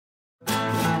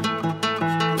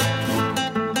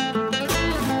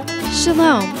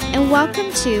Shalom, and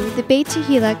welcome to the Beit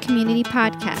Tehillah Community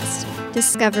Podcast,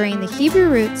 discovering the Hebrew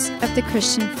roots of the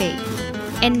Christian faith.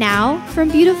 And now, from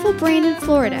beautiful Brandon,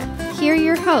 Florida, here are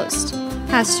your hosts,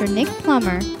 Pastor Nick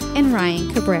Plummer and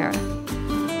Ryan Cabrera.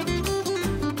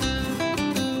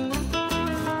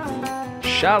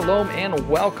 Shalom and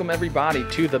welcome everybody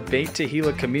to the Beit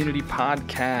Tehillah Community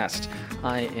Podcast.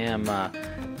 I am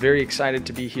very excited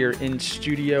to be here in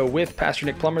studio with Pastor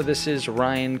Nick Plummer. This is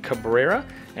Ryan Cabrera,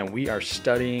 and we are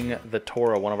studying the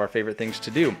Torah, one of our favorite things to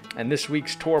do. And this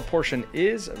week's Torah portion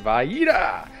is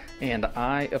Vayira, and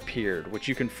I appeared, which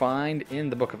you can find in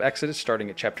the book of Exodus,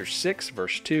 starting at chapter 6,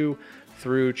 verse 2,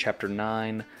 through chapter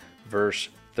 9, verse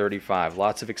 35.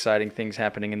 Lots of exciting things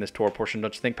happening in this Torah portion,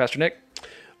 don't you think, Pastor Nick?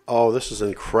 Oh, this is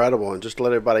incredible. And just to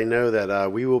let everybody know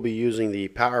that we will be using the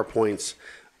PowerPoints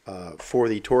for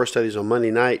the Torah studies on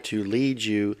Monday night to lead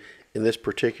you in this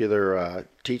particular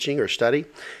teaching or study.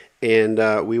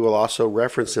 And we will also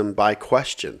reference them by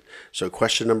question. So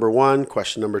question number 1,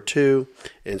 question number 2.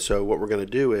 And so what we're going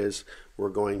to do is we're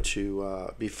going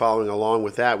to be following along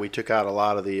with that. We took out a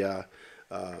lot of the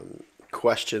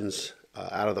questions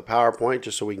out of the PowerPoint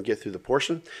just so we can get through the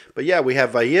portion. But yeah, we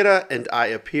have Vayira and I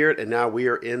appeared, and now we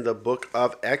are in the book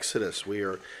of Exodus. We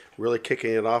are really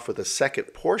kicking it off with the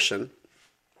second portion.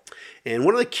 And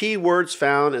one of the key words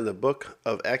found in the book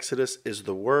of Exodus is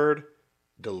the word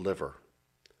deliver.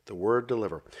 The word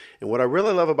deliver. And what I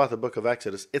really love about the book of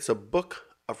Exodus, it's a book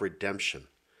of redemption.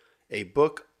 A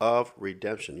book of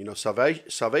redemption. You know,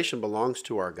 salvation belongs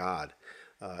to our God.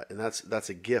 And that's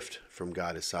a gift from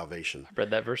God, is salvation. I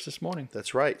read that verse this morning.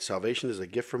 That's right. Salvation is a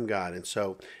gift from God. And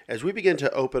so as we begin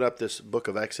to open up this book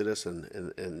of Exodus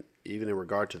and even in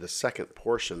regard to the second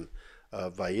portion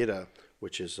of Vayira,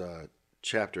 which is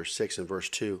chapter 6 and verse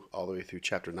 2 all the way through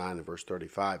chapter 9 and verse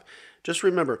 35. Just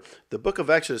remember, the book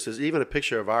of Exodus is even a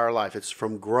picture of our life. It's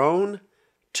from groan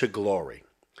to glory.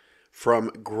 From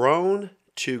groan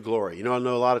to glory. You know, I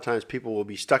know a lot of times people will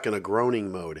be stuck in a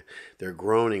groaning mode. They're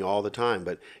groaning all the time,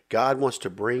 but God wants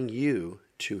to bring you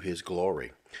to his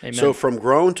glory. Amen. So from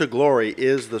groan to glory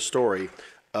is the story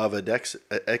of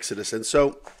Exodus. And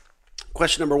so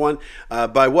question number 1,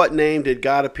 by what name did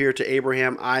God appear to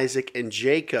Abraham, Isaac, and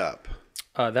Jacob?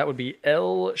 That would be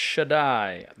El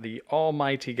Shaddai, the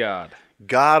Almighty God.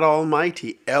 God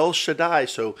Almighty, El Shaddai.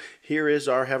 So here is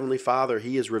our Heavenly Father.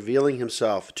 He is revealing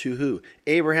himself to who?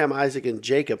 Abraham, Isaac, and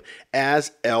Jacob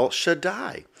as El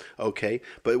Shaddai. Okay,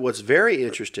 but what's very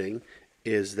interesting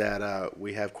is that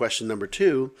we have question number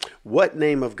 2. What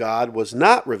name of God was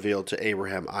not revealed to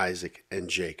Abraham, Isaac, and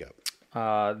Jacob?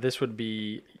 This would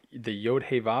be the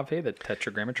Yod-Heh-Vav-Heh, the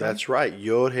Tetragrammaton. That's right,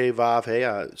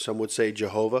 Yod-Heh-Vav-Heh. Some would say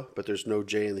Jehovah, but there's no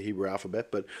J in the Hebrew alphabet.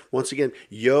 But once again,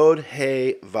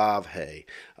 Yod-Heh-Vav-Heh.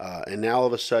 And now all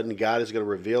of a sudden, God is going to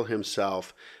reveal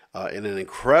himself in an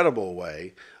incredible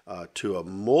way to a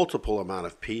multiple amount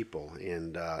of people.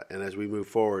 And as we move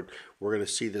forward, we're going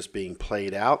to see this being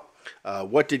played out.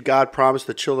 What did God promise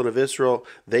the children of Israel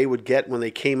they would get when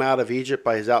they came out of Egypt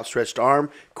by his outstretched arm?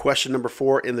 Question number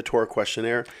 4 in the Torah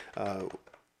questionnaire.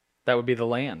 That would be the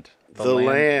land. The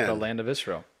land. The land of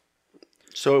Israel.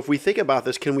 So if we think about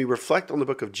this, can we reflect on the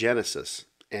book of Genesis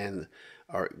and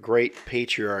our great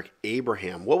patriarch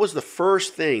Abraham? What was the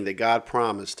first thing that God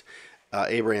promised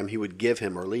Abraham he would give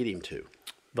him or lead him to?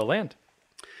 The land.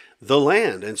 The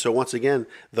land. And so once again,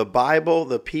 the Bible,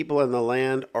 the people, and the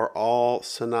land are all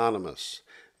synonymous.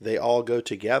 They all go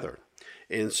together.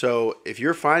 And so if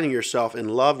you're finding yourself in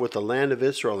love with the land of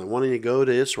Israel and wanting to go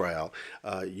to Israel,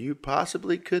 you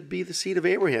possibly could be the seed of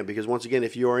Abraham, because once again,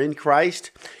 if you are in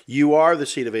Christ, you are the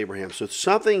seed of Abraham. So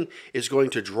something is going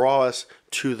to draw us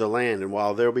to the land. And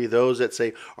while there'll be those that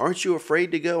say, aren't you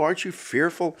afraid to go? Aren't you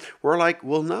fearful? We're like,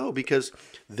 well, no, because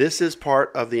this is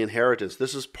part of the inheritance.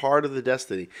 This is part of the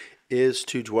destiny, is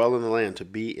to dwell in the land, to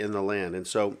be in the land. And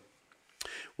so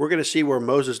we're going to see where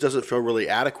Moses doesn't feel really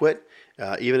adequate.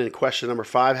 Even in question number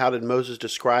 5, how did Moses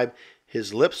describe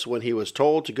his lips when he was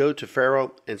told to go to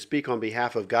Pharaoh and speak on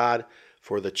behalf of God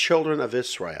for the children of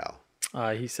Israel?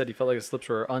 He said he felt like his lips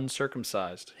were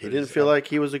uncircumcised. He didn't feel like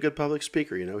he was a good public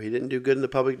speaker. You know, he didn't do good in the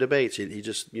public debates. He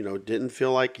just, you know, didn't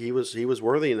feel like he was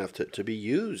worthy enough to be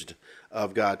used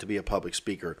of God to be a public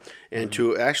speaker and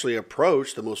to actually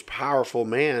approach the most powerful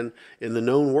man in the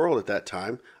known world at that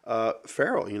time,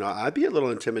 Pharaoh. You know, I'd be a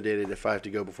little intimidated if I have to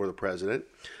go before the president.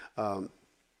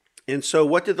 And so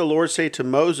what did the Lord say to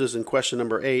Moses in question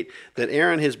number 8, that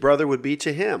Aaron, his brother, would be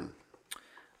to him?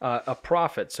 A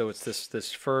prophet. So it's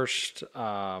this first,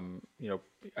 you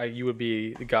would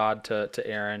be God to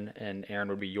Aaron, and Aaron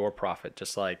would be your prophet,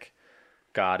 just like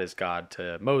God is God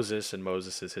to Moses, and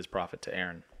Moses is his prophet to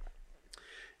Aaron.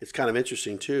 it's kind of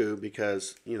interesting too,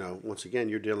 because, once again,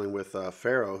 you're dealing with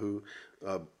Pharaoh, who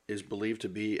is believed to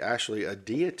be actually a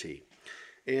deity.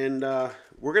 And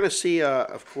we're going to see,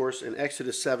 of course, in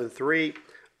Exodus 7:3,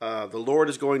 the Lord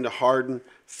is going to harden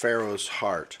Pharaoh's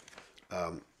heart.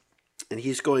 And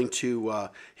he's going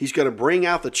to bring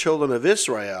out the children of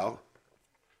Israel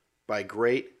by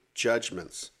great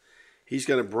judgments. He's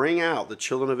going to bring out the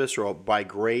children of Israel by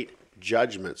great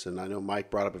judgments. And I know Mike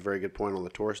brought up a very good point on the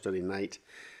Torah study night,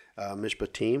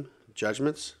 Mishpatim,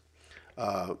 judgments.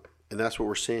 And that's what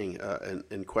we're seeing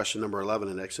in question number 11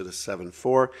 in Exodus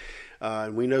 7:4.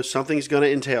 And we know something's going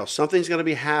to entail. Something's going to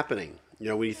be happening.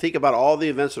 When you think about all the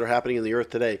events that are happening in the earth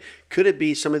today, could it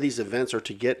be some of these events are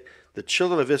to get the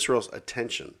children of Israel's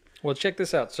attention? Well, check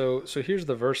this out. So here's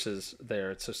the verses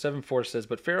there. So 7:4 says,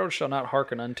 "But Pharaoh shall not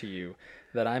hearken unto you,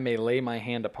 that I may lay my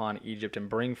hand upon Egypt and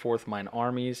bring forth mine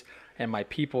armies and my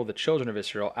people, the children of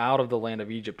Israel, out of the land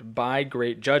of Egypt by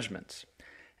great judgments.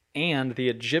 And the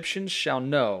Egyptians shall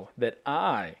know that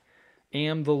I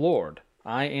am the Lord.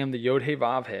 I am the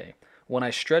Yod-Heh-Vav-Heh, when I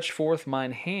stretch forth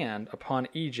mine hand upon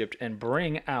Egypt and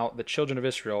bring out the children of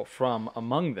Israel from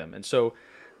among them." And so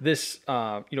this,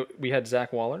 we had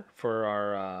Zach Waller for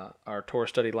our Torah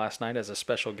study last night as a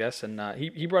special guest, and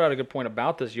he brought out a good point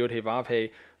about this Yod-Heh-Vav-Heh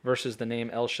versus the name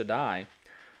El Shaddai.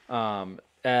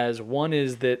 As one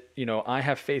is that, I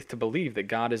have faith to believe that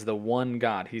God is the one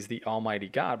God. He's the Almighty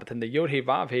God. But then the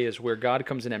Yod-Heh-Vav-Heh is where God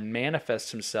comes in and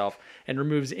manifests himself and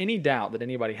removes any doubt that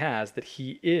anybody has that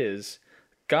he is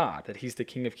God, that he's the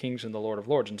King of Kings and the Lord of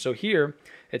Lords. And so here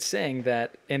it's saying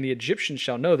that, and the Egyptians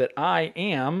shall know that I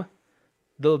am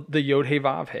the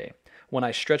Yod-Heh-Vav-Heh, when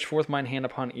I stretch forth mine hand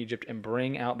upon Egypt and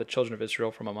bring out the children of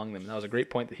Israel from among them. And that was a great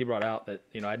point that he brought out that,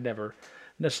 I'd never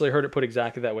necessarily heard it put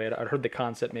exactly that way. I'd heard the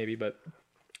concept maybe, but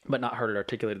not heard it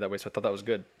articulated that way. So I thought that was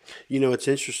good. It's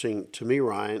interesting to me,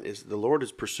 Ryan, is the Lord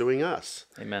is pursuing us.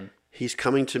 Amen. He's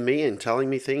coming to me and telling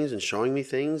me things and showing me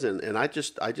things. And I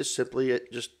just simply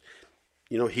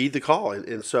heed the call.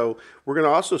 And so we're going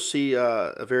to also see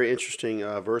a very interesting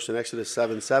verse in Exodus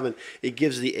 7:7. It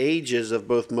gives the ages of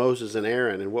both Moses and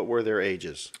Aaron. And what were their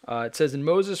ages? It says, "And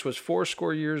Moses was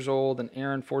 80 years old, and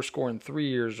Aaron 83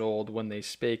 years old, when they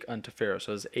spake unto Pharaoh."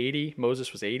 So it was 80.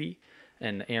 Moses was 80,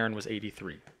 and Aaron was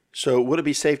 83. So would it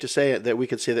be safe to say that we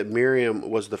could say that Miriam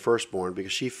was the firstborn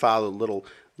because she followed little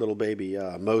baby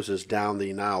Moses down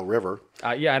the Nile River?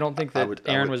 Yeah, I don't think that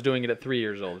Aaron was doing it at 3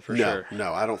 years old, for sure.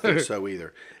 No, I don't think so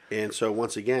either. And so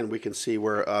once again, we can see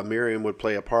where Miriam would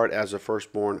play a part as a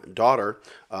firstborn daughter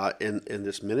in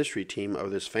this ministry team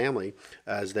of this family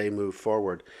as they move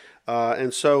forward.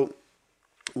 And so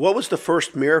what was the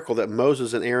first miracle that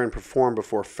Moses and Aaron performed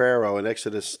before Pharaoh in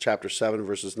Exodus chapter 7,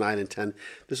 verses 9 and 10?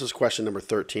 This is question number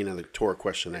 13 in the Torah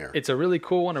questionnaire. It's a really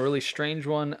cool one, a really strange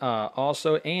one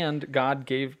also, and God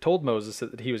told Moses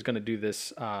that he was going to do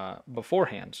this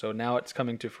beforehand. So now it's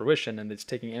coming to fruition, and it's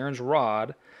taking Aaron's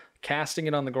rod, casting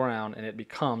it on the ground, and it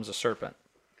becomes a serpent.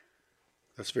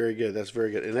 That's very good. That's very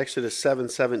good. In Exodus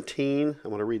 7:17, I'm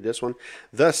going to read this one.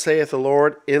 "Thus saith the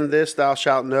Lord, in this thou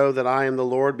shalt know that I am the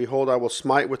Lord. Behold, I will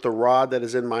smite with the rod that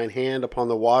is in mine hand upon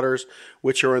the waters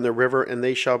which are in the river, and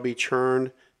they shall be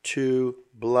churned to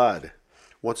blood."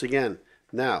 Once again,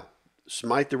 now,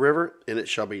 smite the river, and it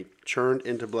shall be churned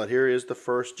into blood. Here is the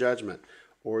first judgment,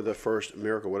 or the first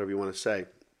miracle, whatever you want to say.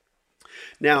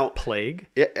 Now, plague.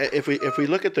 If we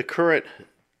look at the current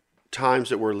times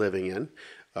that we're living in,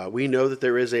 we know that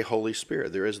there is a Holy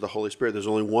Spirit. There is the Holy Spirit. There's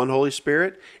only one Holy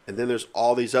Spirit, and then there's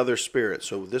all these other spirits.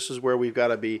 So this is where we've got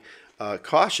to be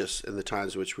cautious in the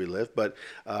times in which we live. But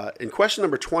in question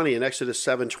number 20, in Exodus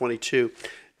 7:22,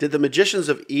 did the magicians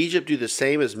of Egypt do the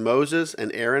same as Moses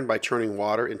and Aaron by turning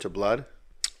water into blood?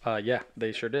 Yeah,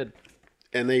 they sure did.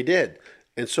 And they did.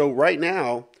 And so right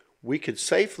now, we could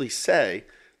safely say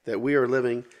that we are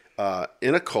living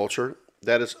in a culture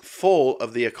that is full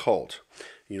of the occult.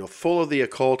 Full of the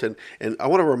occult. And I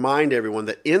want to remind everyone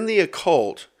that in the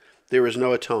occult, there is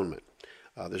no atonement.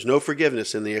 There's no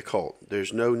forgiveness in the occult.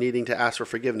 There's no needing to ask for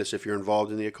forgiveness if you're involved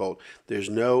in the occult. There's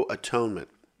no atonement.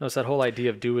 No, it's that whole idea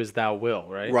of do as thou will,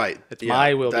 right? Right. It's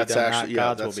my will be done, actually,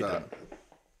 not God's will be done.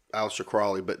 Aleister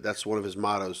Crowley, but that's one of his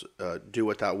mottos, do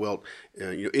what thou wilt.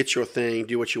 It's your thing,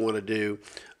 do what you want to do.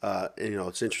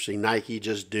 It's interesting, Nike,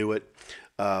 just do it.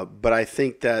 But I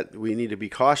think that we need to be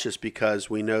cautious because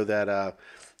we know that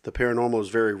the paranormal is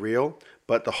very real,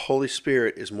 but the Holy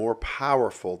Spirit is more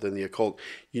powerful than the occult.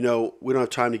 We don't have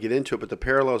time to get into it, but the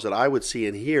parallels that I would see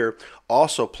in here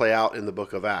also play out in the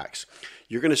book of Acts.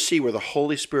 you're going to see where the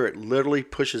Holy Spirit literally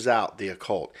pushes out the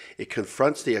occult. It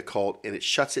confronts the occult and it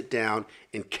shuts it down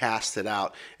and casts it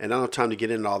out. And I don't have time to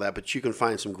get into all that, but you can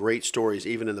find some great stories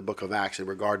even in the book of Acts in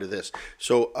regard to this.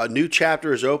 So a new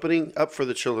chapter is opening up for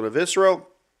the children of Israel.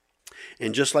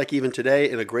 And just like even today,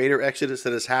 in a greater exodus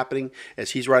that is happening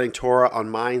as he's writing Torah on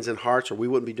minds and hearts, or we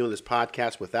wouldn't be doing this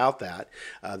podcast without that,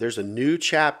 there's a new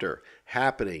chapter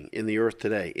happening in the earth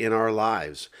today, in our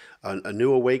lives, a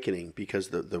new awakening, because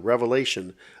the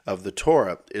revelation of the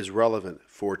Torah is relevant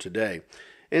for today.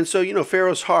 And so,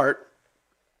 Pharaoh's heart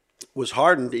was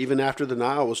hardened even after the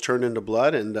Nile was turned into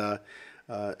blood. And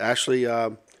once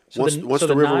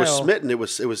the river was smitten, it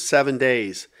was 7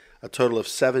 days. A total of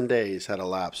 7 days had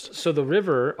elapsed. So the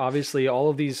river, obviously,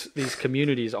 all of these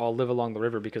communities all live along the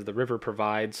river because the river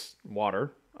provides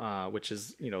water, which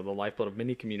is the lifeblood of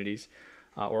many communities,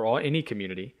 or any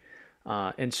community.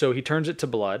 And so he turns it to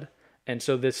blood, and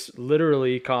so this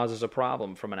literally causes a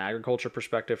problem from an agriculture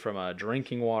perspective, from a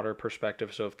drinking water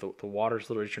perspective. So if the water's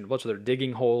literally turned to blood, so they're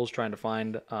digging holes trying to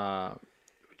find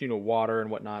water and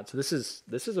whatnot. So this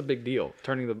is a big deal,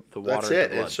 turning the water That's into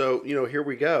it. blood. And so here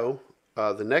we go.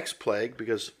 The next plague,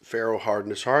 because Pharaoh hardened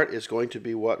his heart, is going to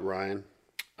be what, Ryan?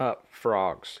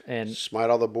 Frogs. And smite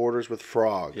all the borders with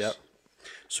frogs. Yep.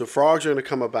 So frogs are going to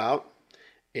come about.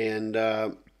 And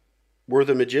were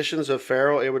the magicians of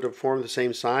Pharaoh able to perform the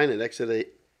same sign in Exodus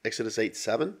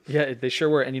 8:7? Yeah, they sure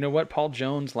were. And you know what? Paul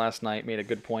Jones last night made a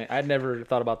good point. I'd never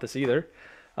thought about this either.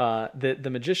 The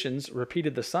magicians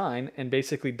repeated the sign and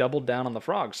basically doubled down on the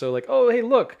frogs. So like, oh, hey,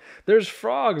 look, there's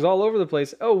frogs all over the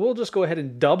place. Oh, we'll just go ahead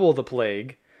and double the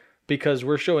plague because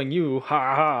we're showing you,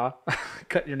 ha ha,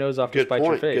 cut your nose off to spite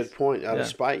your face. Good point. Out of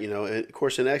spite, And of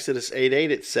course, in Exodus 8:8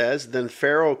 it says, "Then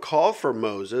Pharaoh called for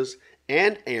Moses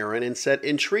and Aaron and said,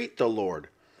 'Entreat the Lord,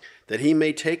 that he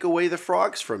may take away the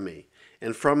frogs from me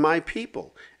and from my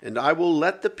people, and I will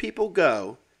let the people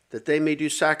go, that they may do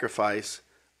sacrifice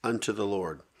unto the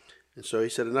Lord.'" And so he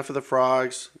said, enough of the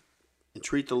frogs,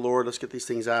 entreat the Lord, let's get these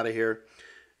things out of here.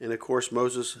 And of course,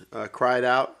 Moses cried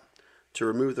out to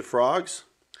remove the frogs.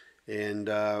 And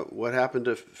what happened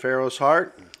to Pharaoh's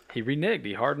heart? He reneged.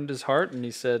 He hardened his heart, and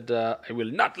he said, I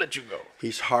will not let you go.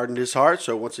 He's hardened his heart.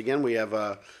 So once again, we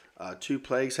have two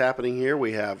plagues happening here.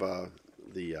 We have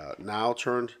the Nile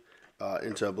turned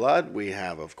into blood. We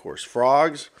have, of course,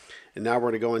 frogs. And now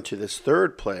we're going to go into this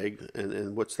third plague.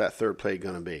 And what's that third plague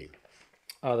going to be?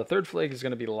 The third plague is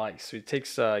going to be lice. So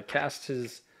he casts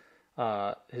his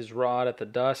rod at the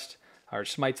dust, or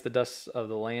smites the dust of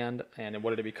the land. And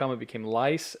what did it become? It became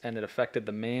lice, and it affected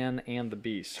the man and the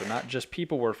beast. So not just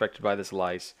people were affected by this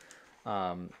lice.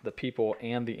 The people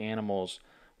and the animals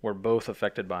were both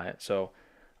affected by it. So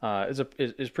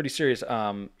it's pretty serious.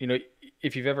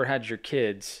 If you've ever had your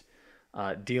kids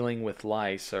dealing with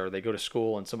lice, or they go to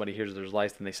school and somebody hears there's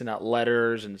lice, and they send out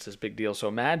letters, and it's this big deal. So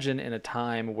imagine in a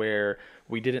time where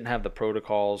we didn't have the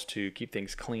protocols to keep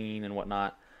things clean and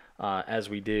whatnot as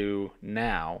we do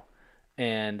now,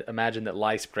 and imagine that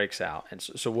lice breaks out. And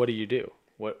so what do you do?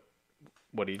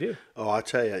 What do you do? Oh, I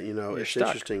tell you, it's stuck.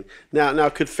 interesting. Now,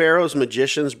 could Pharaoh's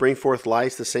magicians bring forth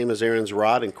lice the same as Aaron's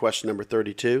rod in question number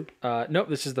 32? Nope,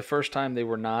 this is the first time they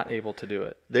were not able to do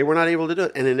it. They were not able to do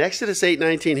it. And in Exodus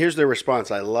 8:19, here's their response.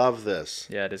 I love this.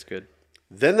 Yeah, it is good.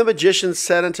 Then the magicians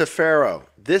said unto Pharaoh,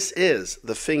 "This is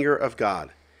the finger of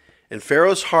God." And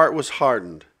Pharaoh's heart was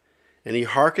hardened, and he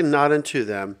hearkened not unto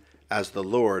them, as the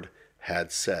Lord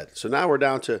had said. So now we're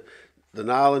down to the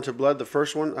Nile into blood, the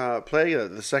first one, plague.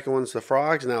 The second one's the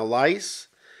frogs. Now lice.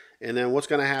 And then what's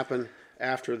going to happen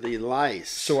after the lice?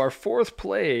 So our fourth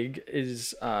plague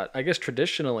is, I guess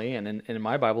traditionally, and in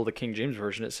my Bible, the King James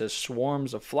Version, it says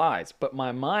swarms of flies. But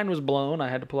my mind was blown. I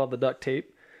had to pull out the duct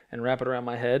tape and wrap it around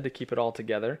my head to keep it all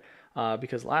together.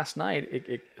 Because last night,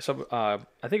 I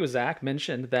think it was Zach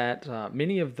mentioned that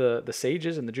many of the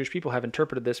sages and the Jewish people have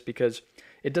interpreted this because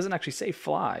it doesn't actually say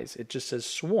flies. It just says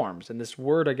swarms. And this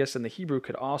word, I guess, in the Hebrew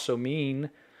could also mean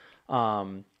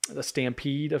a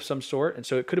stampede of some sort. And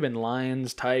so it could have been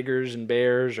lions, tigers, and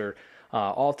bears, or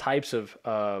all types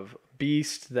of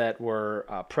beasts that were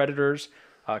predators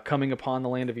coming upon the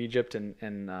land of Egypt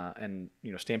and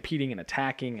stampeding and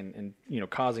attacking and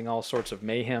causing all sorts of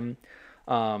mayhem.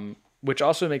 Which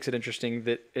also makes it interesting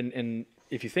that, and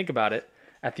if you think about it,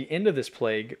 at the end of this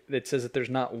plague, it says that there's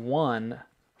not one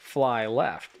fly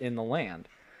left in the land.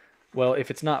 Well,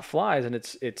 if it's not flies and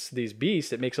it's these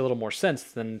beasts, it makes a little more sense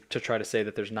than to try to say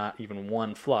that there's not even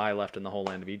one fly left in the whole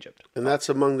land of Egypt. And that's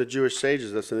among the Jewish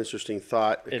sages. That's an interesting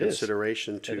thought, a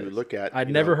consideration to look at. I'd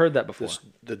never heard that before.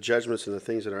 The judgments and the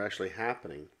things that are actually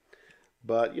happening.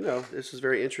 But, this is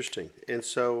very interesting. And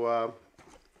so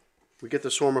we get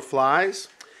the swarm of flies.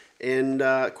 And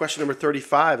question number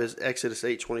 35 is Exodus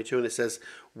 8:22, and it says,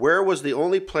 "Where was the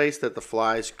only place that the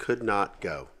flies could not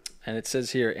go?" And it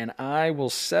says here, "And I will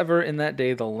sever in that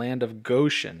day the land of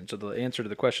Goshen." So the answer to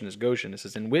the question is Goshen. It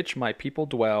says, "In which my people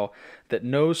dwell, that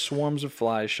no swarms of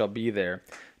flies shall be there,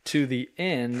 to the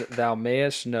end thou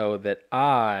mayest know that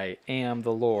I am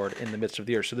the Lord in the midst of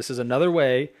the earth." So this is another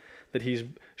way that he's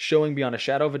showing beyond a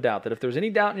shadow of a doubt that if there's any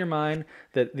doubt in your mind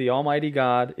that the Almighty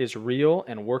God is real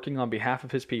and working on behalf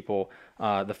of his people,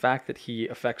 the fact that he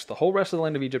affects the whole rest of the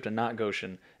land of Egypt and not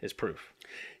Goshen is proof.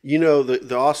 You know,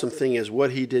 the awesome thing is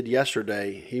what he did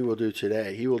yesterday, he will do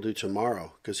today. He will do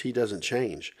tomorrow because he doesn't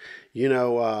change. You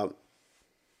know,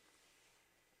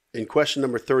 in question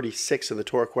number 36 in the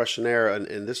Torah questionnaire,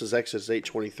 and this is Exodus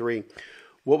 8:23,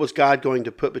 what was God going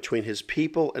to put between his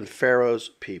people and Pharaoh's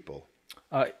people?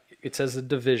 It says the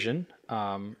division,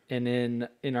 and in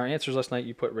our answers last night,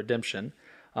 you put redemption.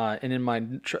 And in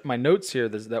my notes here,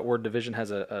 that word division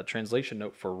has a translation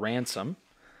note for ransom.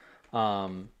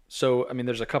 So, I mean,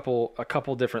 there's a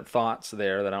couple different thoughts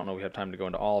there that I don't know if we have time to go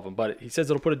into all of them, but he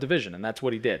says it'll put a division, and that's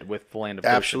what he did with the land of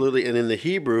Goshen. Absolutely, and in the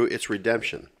Hebrew, it's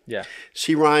redemption. Yeah.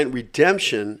 See, Ryan,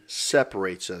 redemption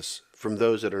separates us from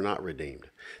those that are not redeemed.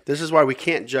 This is why we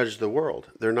can't judge the world.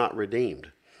 They're not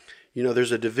redeemed. You know,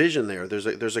 there's a division there.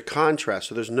 There's a contrast.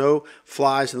 So there's no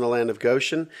flies in the land of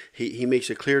Goshen. He makes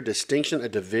a clear distinction, a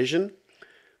division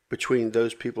between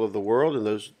those people of the world and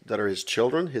those that are his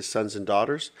children, his sons and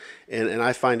daughters. And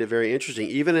I find it very interesting.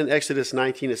 Even in Exodus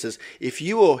 19, it says, "If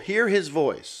you will hear his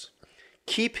voice,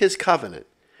 keep his covenant,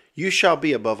 you shall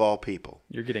be above all people."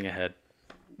 You're getting ahead.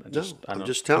 I'm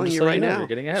just telling you right now. You're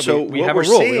getting ahead. So we what have we're a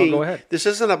rule. seeing, We don't go ahead. this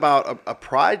isn't about a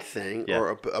pride thing Yeah. or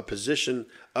a position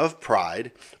of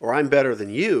pride or I'm better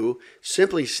than you.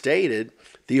 Simply stated,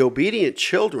 the obedient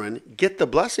children get the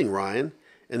blessing, Ryan.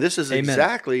 And this is Amen.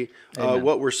 exactly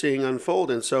what we're seeing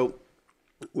unfold. And so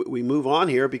we move on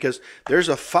here because there's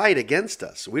a fight against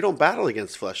us. We don't battle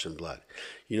against flesh and blood.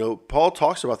 You know, Paul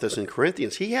talks about this in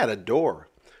Corinthians. He had a door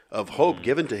of hope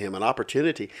given to him, an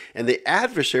opportunity. And the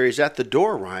adversary is at the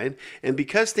door, Ryan. And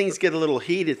because things get a little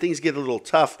heated, things get a little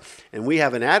tough, and we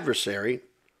have an adversary,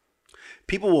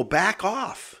 people will back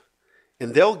off.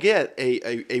 And they'll get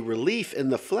a relief in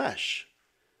the flesh.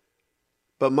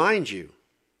 But mind you,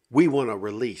 we want a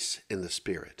release in the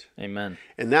spirit. Amen.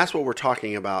 And that's what we're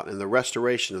talking about in the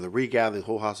restoration of the regathering, the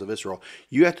whole house of Israel.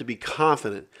 You have to be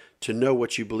confident to know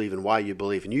what you believe and why you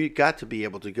believe. And you've got to be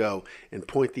able to go and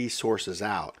point these sources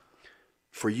out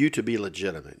for you to be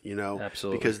legitimate, you know?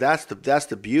 Absolutely. Because that's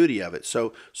the beauty of it.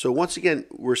 So once again,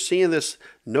 we're seeing this,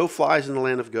 no flies in the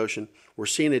land of Goshen. We're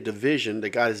seeing a division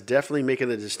that God is definitely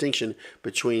making a distinction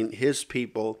between his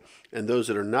people and those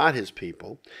that are not his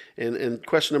people. And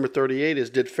question number 38 is,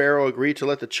 did Pharaoh agree to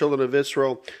let the children of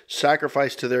Israel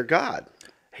sacrifice to their God?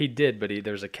 He did, but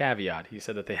there's a caveat. He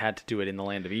said that they had to do it in the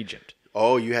land of Egypt.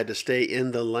 Oh, you had to stay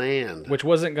in the land. Which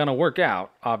wasn't going to work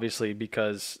out, obviously,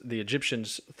 because the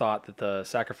Egyptians thought that the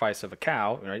sacrifice of a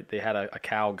cow, right? They had a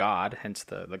cow god, hence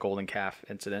the golden calf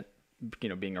incident, you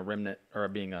know, being a remnant or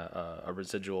being a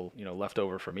residual, you know,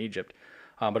 leftover from Egypt.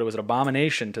 But it was an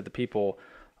abomination to the people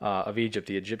of Egypt,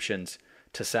 the Egyptians,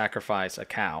 to sacrifice a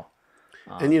cow.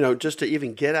 And, you know, just to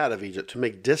even get out of Egypt, to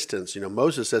make distance, you know,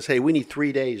 Moses says, hey, we need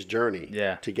 3 days journey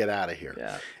to get out of here.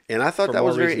 Yeah. And I thought For that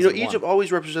was more very, you know, reasons than Egypt one.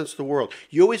 always represents the world.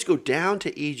 You always go down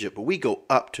to Egypt, but we go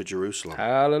up to Jerusalem.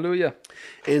 Hallelujah.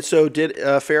 And so did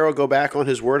Pharaoh go back on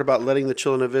his word about letting the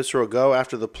children of Israel go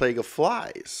after the plague of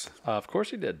flies? Of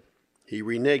course he did. He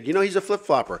reneged. You know, he's a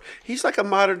flip-flopper. He's like a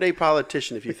modern-day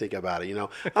politician, if you think about it. You know,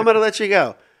 I'm going to let you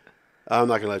go. I'm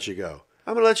not going to let you go.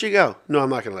 I'm going to let you go. No,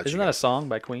 I'm not going to let Isn't you go. that a song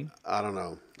by Queen? I don't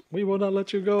know. We will not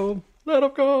let you go. Let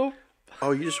them go.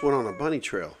 Oh, you just went on a bunny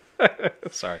trail.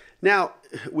 Sorry. Now,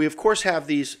 we of course have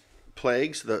these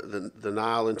plagues, the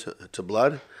Nile into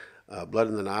blood, blood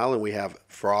in the Nile, and we have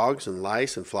frogs and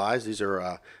lice and flies. These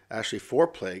are actually 4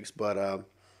 plagues, but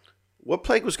what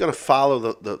plague was going to follow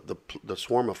the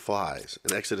swarm of flies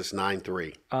in Exodus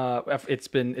 9:3?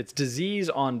 It's disease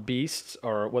on beasts,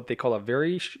 or what they call a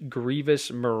very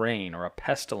grievous murrain, or a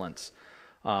pestilence,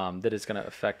 that is going to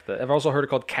affect I've also heard it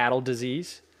called cattle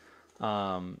disease,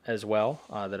 as well,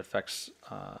 that affects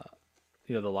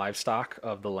the livestock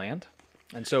of the land.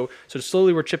 And so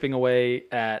slowly we're chipping away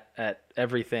at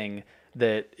everything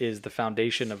that is the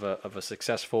foundation of a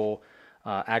successful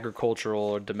agricultural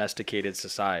or domesticated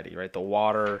society, right? The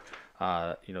water,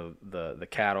 the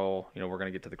cattle. You know, we're going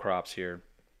to get to the crops here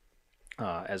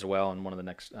as well in one of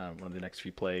the next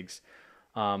few plagues.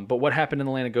 But what happened in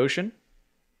the land of Goshen?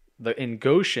 In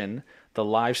Goshen, the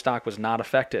livestock was not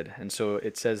affected, and so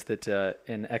it says that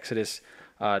in Exodus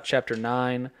chapter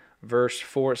 9, verse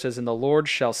 4, it says, "And the Lord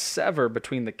shall sever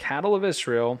between the cattle of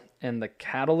Israel and the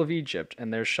cattle of Egypt,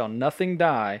 and there shall nothing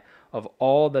die of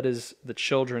all that is the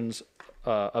children's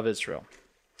of Israel."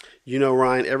 You know,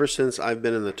 Ryan, ever since I've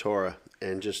been in the Torah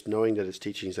and just knowing that its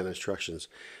teachings and instructions,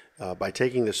 by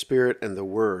taking the Spirit and the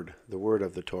word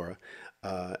of the Torah,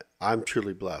 I'm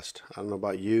truly blessed. I don't know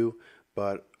about you,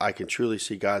 but I can truly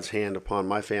see God's hand upon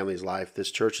my family's life,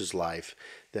 this church's life,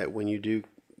 that when you do,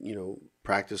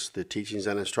 practice the teachings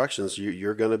and instructions,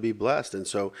 you're going to be blessed. And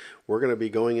so we're going to be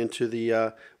going into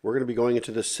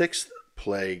the sixth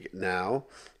plague now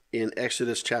in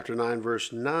Exodus chapter 9,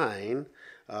 verse 9.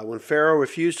 When Pharaoh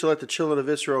refused to let the children of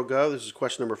Israel go, this is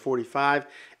question number 45.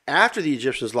 After the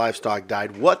Egyptians' livestock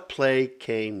died, what plague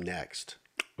came next?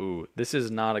 Ooh, this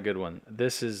is not a good one.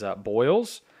 This is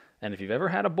boils. And if you've ever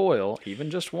had a boil,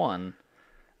 even just one,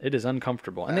 it is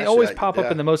uncomfortable. And they always pop up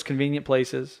in the most convenient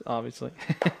places, obviously.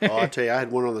 I'll tell you, I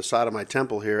had one on the side of my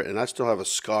temple here, and I still have a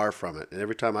scar from it. And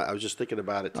every time I was just thinking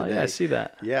about it today. Oh, yeah, I see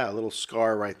that. Yeah, a little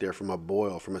scar right there from a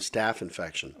boil, from a staph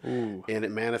infection. Ooh. And it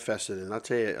manifested. And I'll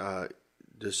tell you,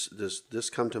 this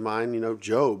come to mind.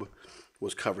 Job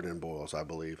was covered in boils, I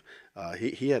believe.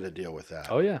 He had to deal with that.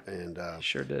 Oh yeah, and he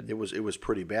sure did. It was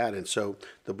pretty bad, and so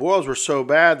the boils were so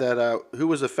bad that who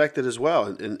was affected as well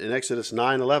in Exodus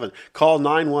 9:11. Call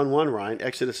 911, Ryan.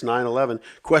 Exodus 9:11.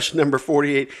 Question number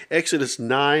 48. Exodus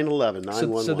 9:11.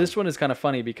 911. So this one is kind of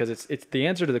funny because it's the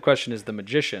answer to the question is the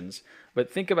magicians. But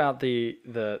think about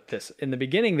this. In the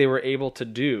beginning, they were able to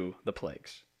do the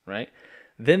plagues, right?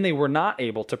 Then they were not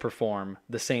able to perform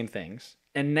the same things.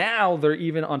 And now they're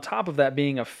even on top of that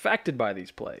being affected by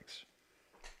these plagues.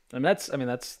 And that's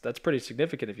pretty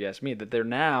significant if you ask me, that they're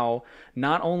now,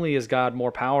 not only is God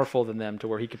more powerful than them to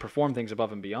where he can perform things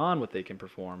above and beyond what they can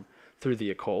perform through the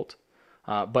occult,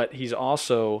 but he's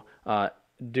also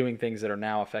doing things that are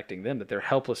now affecting them, that they're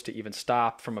helpless to even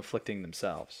stop from afflicting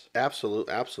themselves.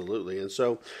 Absolutely. And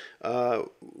so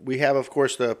we have, of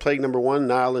course, the plague number 1,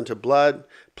 Nile into blood.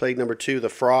 Plague number 2, the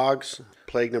frogs.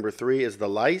 Plague number 3 is the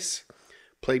lice.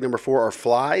 Plague number 4 are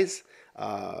flies.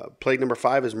 Plague number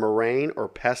 5 is murrain or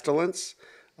pestilence,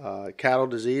 cattle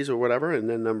disease or whatever. And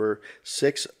then number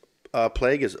 6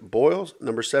 plague is boils.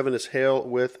 Number 7 is hail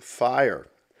with fire.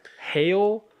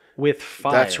 Hail with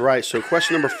fire. That's right. So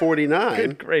question number 49.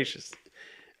 Good gracious.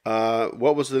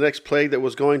 What was the next plague that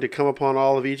was going to come upon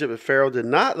all of Egypt if Pharaoh did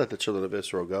not let the children of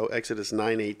Israel go? Exodus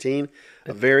 9:18.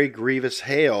 A very grievous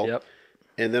hail. Yep.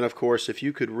 And then, of course, if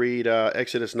you could read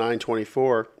Exodus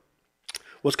 9:24.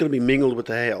 What's going to be mingled with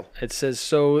the hail? It says,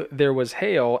 "So there was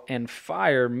hail, and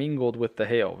fire mingled with the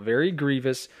hail, very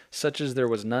grievous, such as there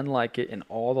was none like it in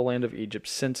all the land of Egypt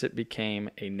since it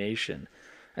became a nation."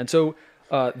 And so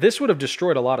this would have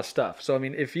destroyed a lot of stuff. So, I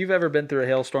mean, if you've ever been through a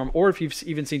hailstorm, or if you've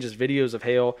even seen just videos of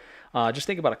hail, just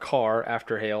think about a car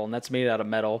after hail, and that's made out of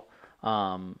metal.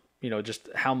 Just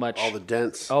how much... all the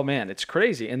dents. Oh, man, it's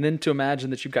crazy. And then to imagine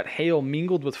that you've got hail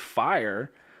mingled with fire...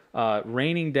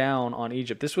 raining down on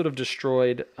Egypt. This would have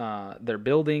destroyed their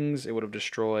buildings. It would have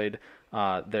destroyed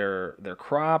their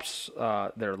crops,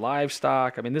 their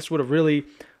livestock. I mean, this would have really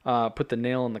put the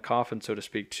nail in the coffin, so to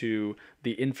speak, to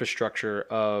the infrastructure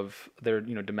of their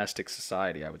domestic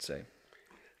society, I would say.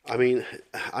 I mean,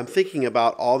 I'm thinking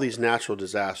about all these natural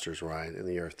disasters, Ryan, in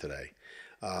the earth today.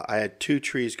 I had 2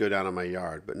 trees go down in my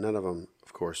yard, but none of them,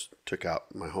 of course, took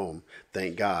out my home.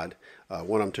 Thank God.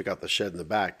 One of them took out the shed in the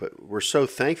back, but we're so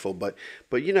thankful. But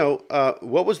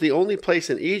what was the only place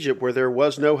in Egypt where there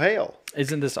was no hail?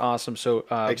 Isn't this awesome? So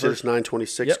Exodus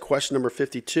 9:26, yep. Question number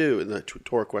 52 in the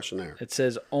Torah questionnaire. It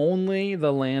says, "Only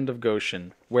the land of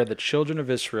Goshen, where the children of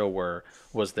Israel were,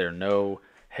 was there no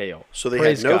hail." So they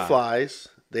had no flies.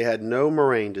 They had no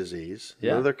murrain disease.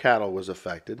 Yeah. None of their cattle was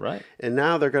affected. Right. And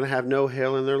now they're going to have no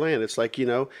hail in their land. It's like,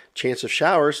 chance of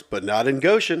showers, but not in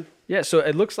Goshen. Yeah, so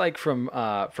it looks like from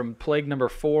plague number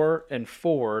 4 and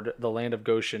forward, the land of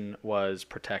Goshen was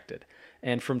protected.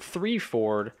 And from 3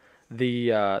 forward,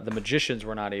 the magicians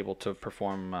were not able to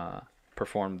perform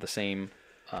the same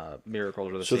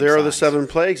miracles or the same So there are the signs. 7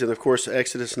 plagues. And, of course,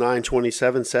 Exodus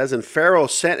 9:27 says, "And Pharaoh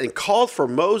sent and called for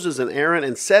Moses and Aaron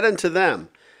and said unto them,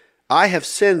 I have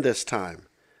sinned this time.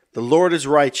 The Lord is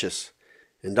righteous,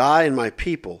 and I and my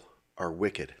people are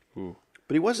wicked." Ooh.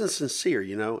 But he wasn't sincere,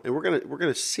 and we're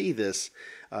gonna see this.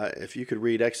 If you could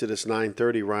read Exodus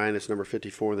 9:30, Ryan, it's number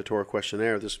 54 in the Torah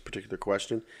questionnaire. This particular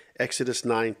question, Exodus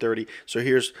 9:30. So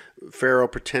here's Pharaoh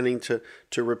pretending to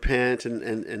repent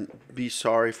and be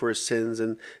sorry for his sins,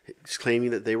 and he's claiming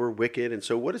that they were wicked. And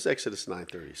so, what does Exodus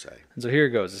 9:30 say? And so here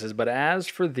it goes. It says, "But as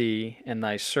for thee and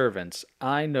thy servants,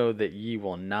 I know that ye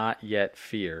will not yet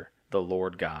fear the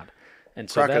Lord God, And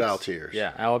so crocodile tears.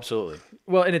 Yeah, absolutely.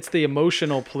 Well, and it's the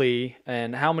emotional plea,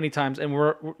 and how many times, and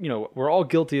we're all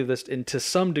guilty of this, and to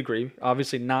some degree,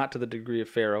 obviously not to the degree of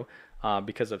Pharaoh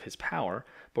because of his power,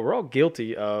 but we're all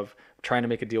guilty of trying to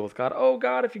make a deal with God. Oh,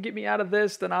 God, if you get me out of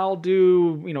this, then I'll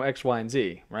do, X, Y, and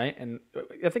Z, right? And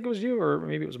I think it was you, or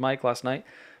maybe it was Mike last night,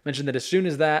 mentioned that as soon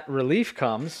as that relief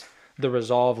comes, the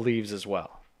resolve leaves as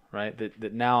well, right?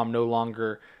 That now I'm no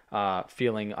longer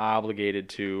feeling obligated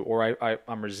to, or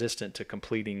I'm resistant to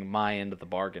completing my end of the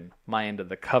bargain, my end of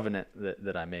the covenant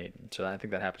that I made. So I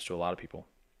think that happens to a lot of people.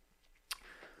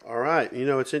 All right.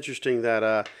 It's interesting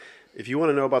that if you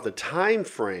want to know about the time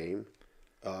frame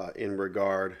in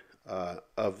regard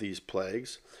of these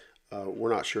plagues,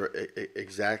 we're not sure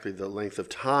exactly the length of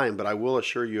time, but I will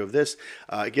assure you of this.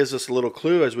 It gives us a little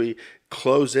clue as we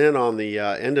close in on the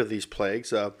end of these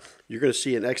plagues. You're going to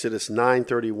see in Exodus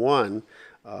 9:31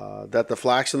 that the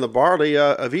flax and the barley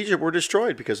of Egypt were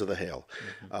destroyed because of the hail.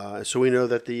 So we know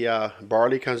that the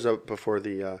barley comes up before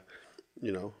the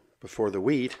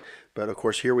wheat. But of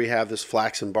course, here we have this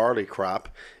flax and barley crop,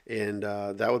 and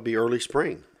that would be early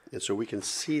spring. And so we can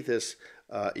see this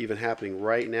even happening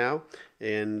right now.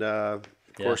 And of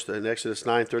course, in Exodus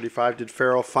 9:35, did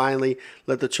Pharaoh finally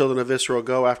let the children of Israel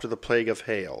go after the plague of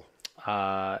hail?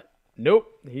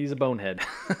 Nope, he's a bonehead.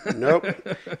 Nope,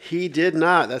 he did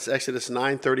not. That's Exodus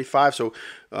 9:35. So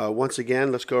once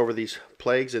again, let's go over these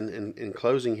plagues in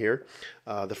closing here.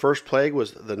 The first plague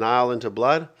was the Nile into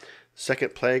blood.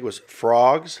 Second plague was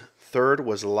frogs. Third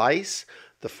was lice.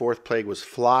 The fourth plague was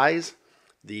flies.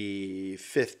 The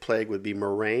fifth plague would be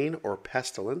murrain or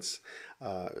pestilence,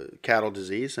 cattle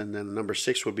disease. And then number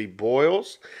 6 would be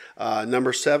boils.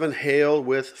 Number 7, hail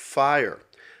with fire.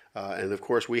 And of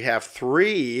course, we have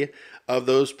 3 of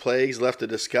those plagues left to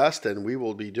discuss, and we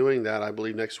will be doing that, I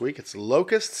believe, next week. It's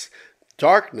locusts,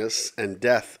 darkness, and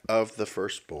death of the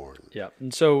firstborn. Yeah,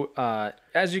 and so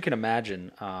as you can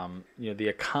imagine, the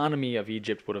economy of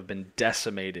Egypt would have been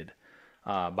decimated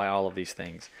by all of these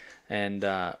things. And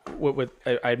what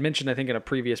I had mentioned, I think, in a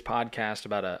previous podcast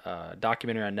about a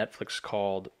documentary on Netflix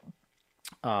called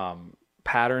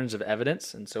Patterns of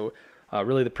Evidence. And so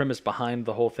really the premise behind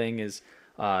the whole thing is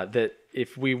that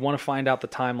if we want to find out the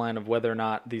timeline of whether or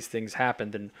not these things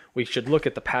happened, then we should look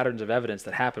at the patterns of evidence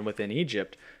that happened within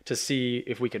Egypt to see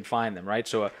if we can find them, right?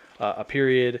 So a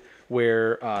period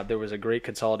where there was a great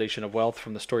consolidation of wealth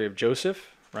from the story of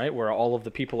Joseph, right, where all of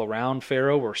the people around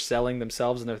Pharaoh were selling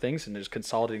themselves and their things and just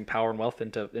consolidating power and wealth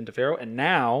into Pharaoh, and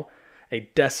now a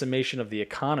decimation of the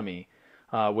economy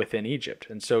within Egypt.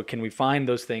 And so can we find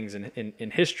those things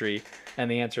in history?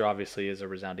 And the answer obviously is a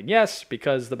resounding yes,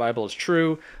 because the Bible is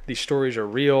true. These stories are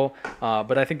real.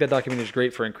 But I think that documentary is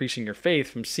great for increasing your faith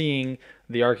from seeing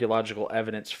the archaeological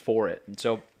evidence for it. And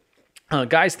so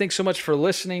guys, thanks so much for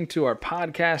listening to our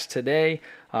podcast today.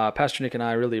 Pastor Nick and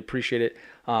I really appreciate it.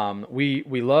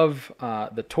 We love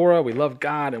the Torah, we love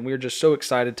God, and we're just so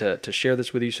excited to share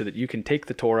this with you so that you can take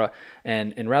the Torah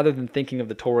and rather than thinking of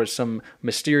the Torah as some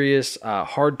mysterious,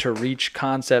 hard to reach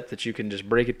concept, that you can just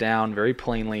break it down very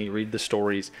plainly, read the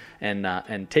stories,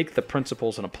 and take the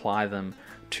principles and apply them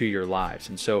to your lives.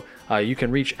 And so you can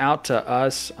reach out to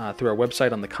us through our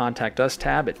website on the Contact Us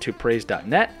tab at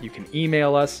topraise.net. You can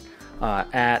email us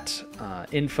at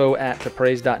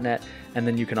info@topraise.net, and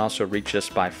then you can also reach us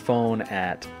by phone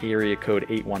at area code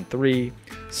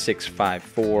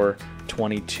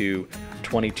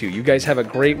 813-654-2222. You guys have a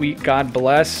great week. God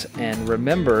bless, and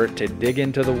remember to dig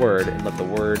into the Word and let the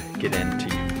Word get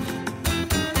into you.